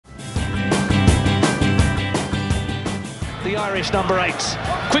Irish number 8.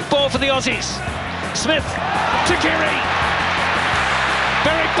 Quick ball for the Aussies. Smith to Kerry.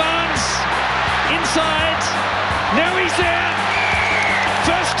 Berwick Barnes inside. Now he's there.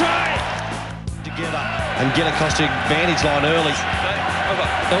 First try. Together and get across the advantage line early.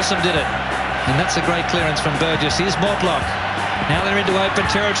 Elsom did it. And that's a great clearance from Burgess. Here's Mortlock. Now they're into open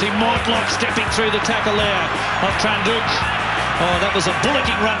territory. Mortlock stepping through the tackle there of Tranduk. Oh, that was a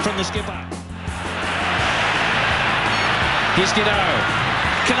bullocking run from the skipper. Here's Giddo.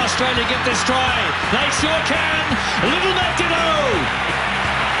 Can Australia get this try? They sure can. Little Matt Giddo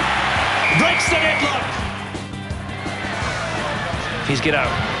breaks the deadlock. Here's Giddo.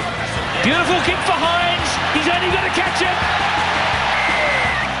 Beautiful kick for Hines. He's only got to catch it.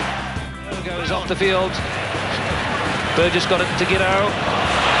 Goes off the field. Burgess got it to Giddo.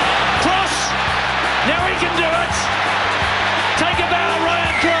 Cross. Now he can do it. Take a bow,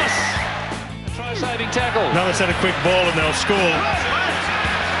 Ryan Cross. A try-saving tackle. Another set of quick ball and they'll score.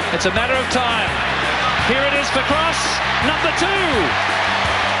 It's a matter of time. Here it is for Cross, number 2.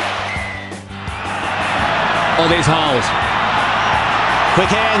 Oh, there's Holes.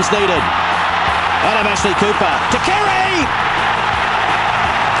 Quick hands needed. Adam Ashley Cooper to Kerry.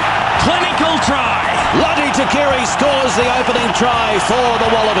 Clinical try. Lottie Takiri scores the opening try for the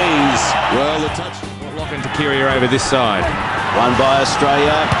Wallabies. Well, the touch. Mortlock and Takiri are over this side. Won by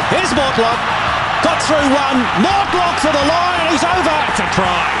Australia. Here's Mortlock. Got through one. Mortlock for the line. He's over. It's a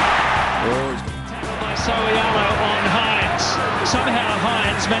try. Tackled by Sowialo on Hines. Somehow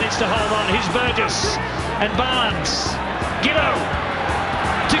Hines managed to hold on. Here's Burgess and Barnes. Giddo.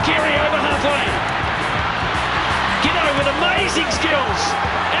 Takiri over halfway. Giddo with amazing skills.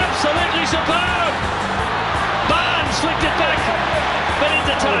 Absolutely superb. Barnes flicked it back, but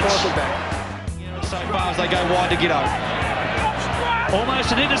into touch. So far as they go wide to Giddo.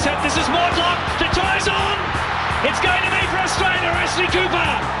 Almost an intercept. This is Mortlock. The try's on. It's going to be for Australia. Ashley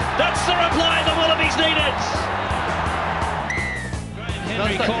Cooper. That's the reply the Wallabies needed.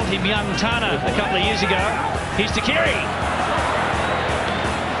 Henry called him young Tana a couple of years ago. Here's to Kerry.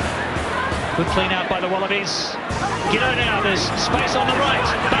 Good clean out by the Wallabies. Giddo now, there's space on the right.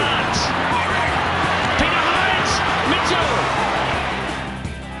 Barnes. Peter Hines. Mitchell.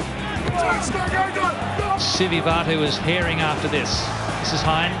 Sivivatu is herring after this. This is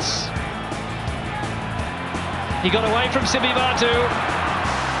Hines. He got away from Sivivatu.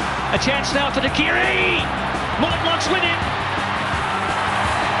 A chance now for Takiri. Mortlock's with him.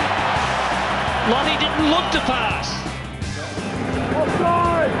 Lottie didn't look to pass.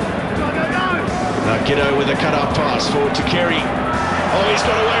 Giddo with a cut-up pass forward to Kerry. Oh, he's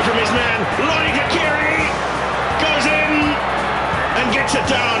got away from his man. Lottie to Kerry. Goes in and gets it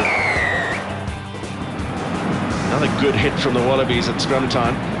down. Another good hit from the Wallabies at scrum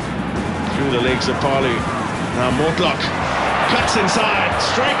time. Through the legs of Palu. Now Mortlock cuts inside,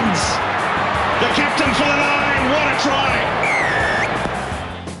 straightens. The captain for the line. What a try.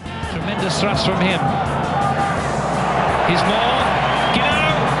 Tremendous thrust from him. Here's more. Giddo.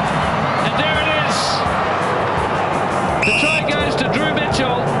 And there it is. The try goes to Drew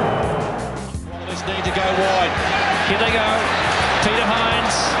Mitchell. Wallabies need to go wide. Here they go. Peter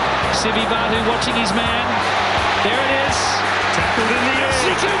Hines. Sivivatu watching his man. There it is. Tackled in the air.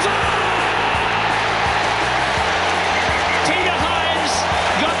 Peter Hines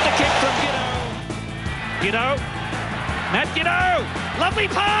got the kick from Giddo. Giddo. Matt Giddo. Lovely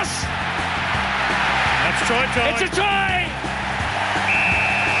pass. That's try time. It's a try.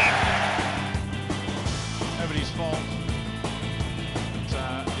 Nobody's fault.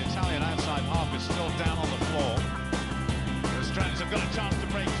 But, the Italian outside half is still down on the floor. The Australians have got a chance to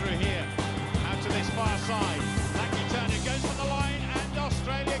break through here. Out to this far side. Lucky Turner goes for the line and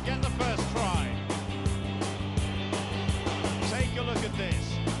Australia get the first try. Take a look at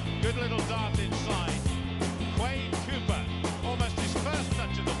this. Good little dart inside. Quade Cooper, almost his first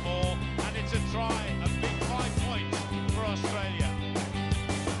touch of the ball, and it's a try, a big 5 points for Australia.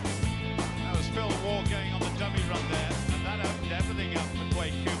 That was Phil Ward going on the dummy run there, and that opened everything up for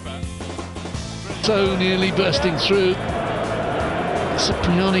Quade Cooper. So nearly bursting through.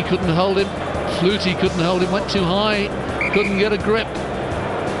 Cipriani couldn't hold him. Flutie couldn't hold him, went too high, couldn't get a grip.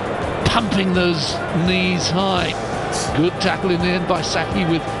 Pumping those knees high. Good tackle in the end by Saki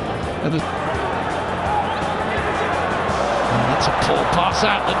with... And that's a poor pass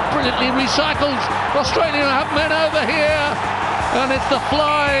out and brilliantly recycled. Australia have men over here. And it's the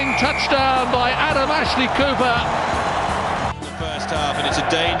flying touchdown by Adam Ashley Cooper. The first half, and it's a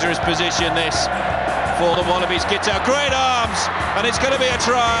dangerous position this for the Wallabies. Gets out, great arms, and it's going to be a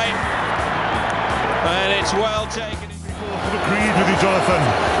try. And it's well taken. Agreed with you, Jonathan.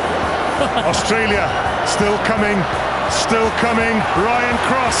 Australia still coming Still coming, Ryan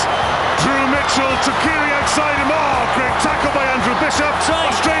Cross. Drew Mitchell to Keary outside him. Oh, great tackle by Andrew Bishop.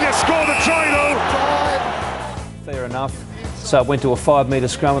 Australia scored a try though. Fair enough. So it went to a 5-metre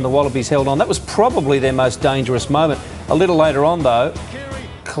scrum and the Wallabies held on. That was probably their most dangerous moment. A little later on though,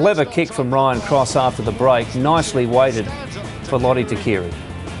 clever kick from Ryan Cross after the break. Nicely weighted for Lottie to Keary.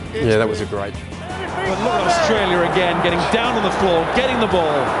 Yeah, that was a great. But look at Australia again, getting down on the floor, getting the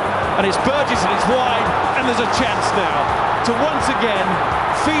ball. And it's Burgess and it's wide, and there's a chance now to once again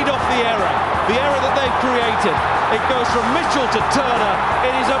feed off the error that they've created. It goes from Mitchell to Turner.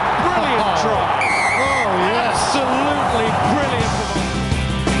 It is a brilliant try. Oh, yes. Absolutely brilliant.